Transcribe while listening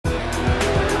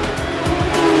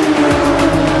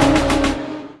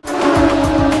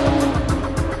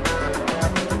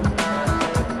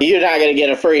You're not gonna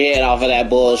get a free hit off of that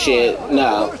bullshit.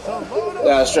 No.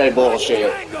 That's straight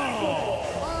bullshit.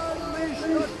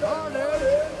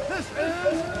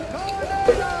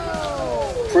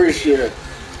 Appreciate it.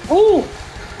 Woo!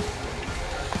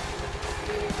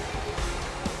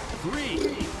 3, 2,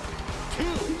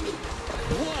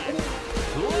 1,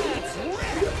 let's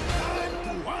rip!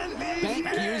 Bank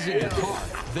gears in your car,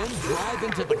 then drive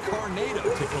into the Carnado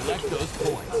to collect those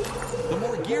points. The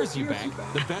more gears you bank,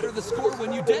 the better the score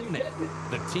when you detonate.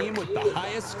 The team with the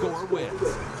highest score wins.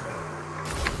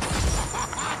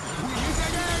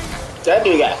 That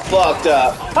dude got fucked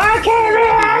up. I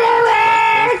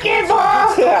can't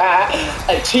ball.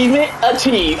 Achievement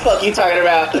achieved. Fuck you talking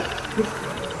about?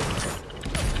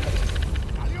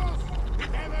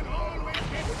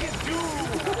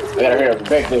 I gotta hear him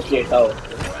break this shit though.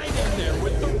 Right in there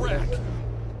with the wreck.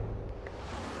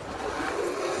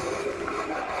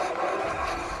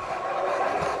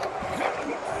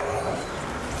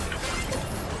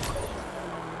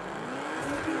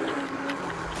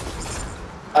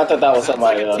 I thought that was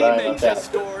somebody else. Teammate just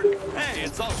scored. Hey,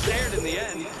 it's all shared in the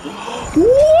end. What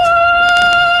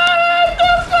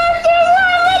the fuck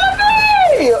does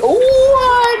that mean?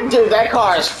 What? Dude, that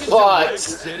car is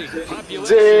fucked.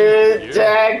 Dude,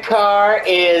 that car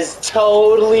is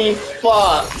totally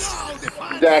fucked.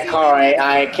 That car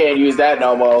I can't use that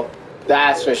no more.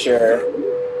 That's for sure.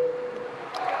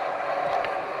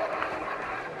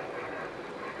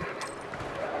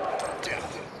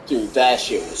 Dude, that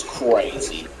shit was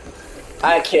crazy.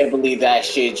 I can't believe that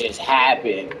shit just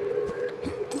happened.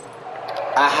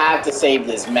 I have to save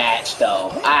this match,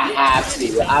 though. I have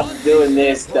to. I'm doing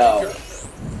this, though.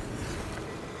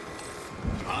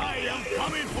 I am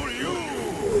coming for you.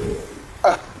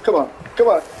 Come on. Come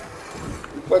on.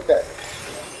 Fuck that.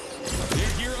 Your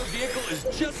hero vehicle is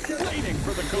just waiting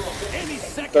for the call. Any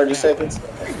second. 30 seconds?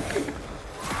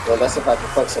 Well, that's if I can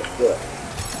fuck something good.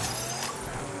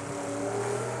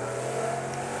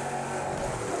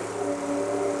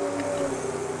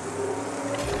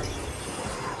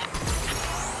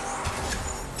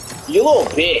 You little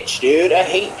bitch, dude. I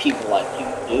hate people like you,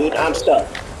 dude. I'm stuck.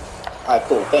 Alright,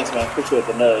 cool. Thanks, man. Appreciate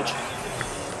the nudge.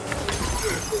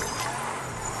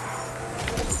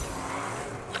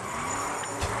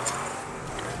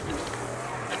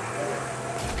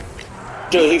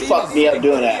 Dude, he fucked me up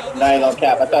doing that. Not even gonna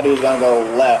cap. I thought he was gonna go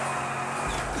left.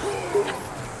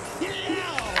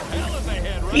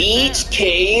 Beach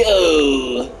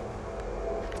KO.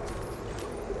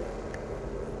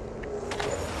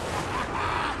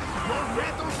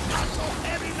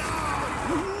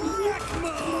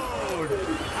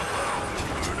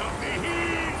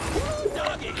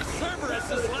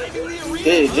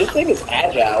 Dude, this thing is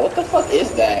agile. What the fuck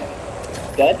is that?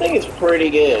 That thing is pretty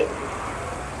good.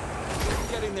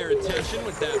 Getting their attention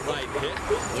with that light hit.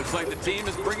 Looks like the team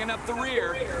is bringing up the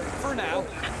rear. For now.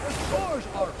 The scores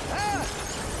are passed.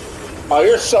 Oh,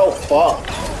 you're so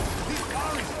fucked.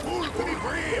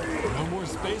 No more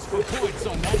space for points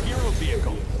on that hero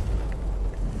vehicle.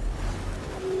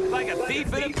 Like a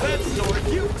thief in a pet store,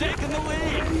 you've taken the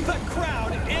lead. The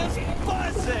crowd is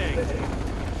buzzing.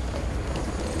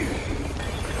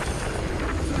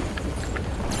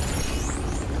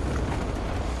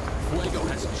 Fuego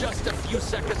has just a few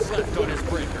seconds left on his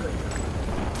breaker.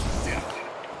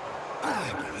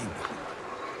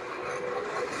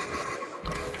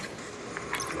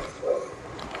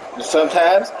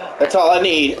 Sometimes, that's all I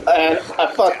need. And I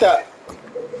fucked up.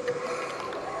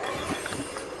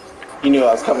 He knew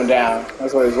I was coming down.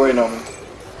 That's why he was waiting on me.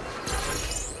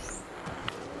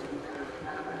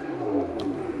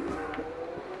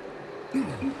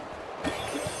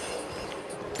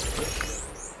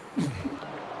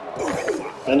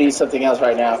 I need something else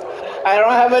right now. I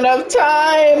don't have enough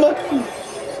time! And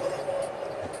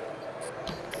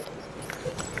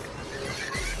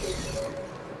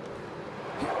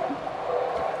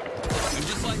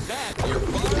just like that, your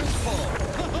bar is full.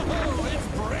 Oh, it's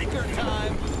breaker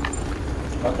time.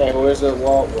 Okay, where's the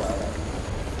wall?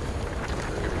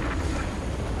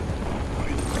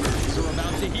 Things are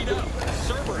about to heat up.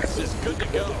 Cerberus is good to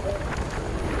go.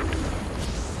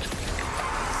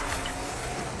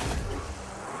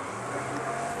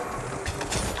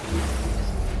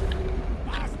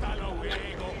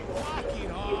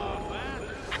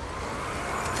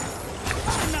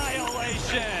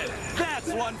 Annihilation! That's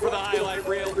one for the highlight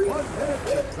reel. 1 minute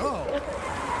to go.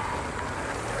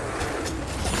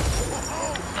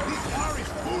 This car is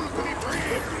full to the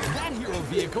brim. That hero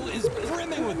vehicle is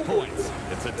brimming with points.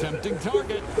 It's a tempting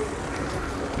target.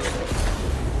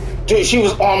 Dude, she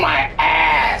was on my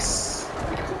ass.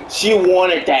 She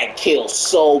wanted that kill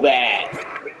so bad.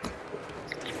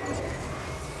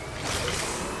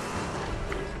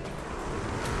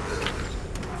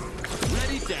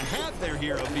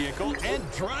 vehicle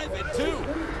and drive it too.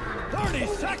 30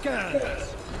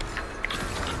 seconds.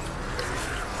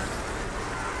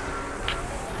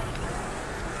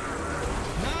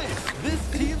 Nice.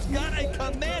 This team's got a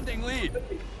commanding lead.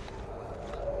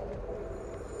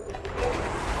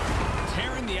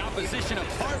 Tearing the opposition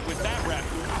apart with that rep.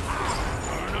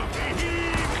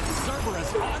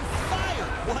 Cerberus on fire.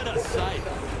 What a sight.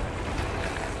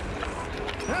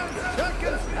 10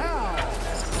 seconds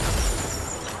now.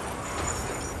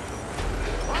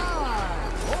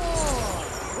 5,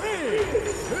 4, 3,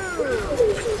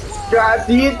 2, Got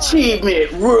the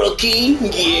achievement, rookie.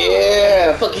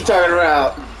 Yeah. Fuck you talking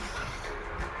about?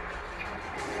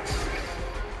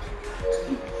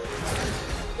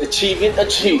 Achievement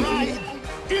achieved.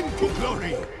 into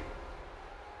glory.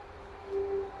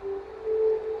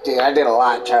 Dude, I did a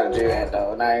lot trying to do that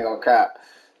though, and I ain't gonna cap.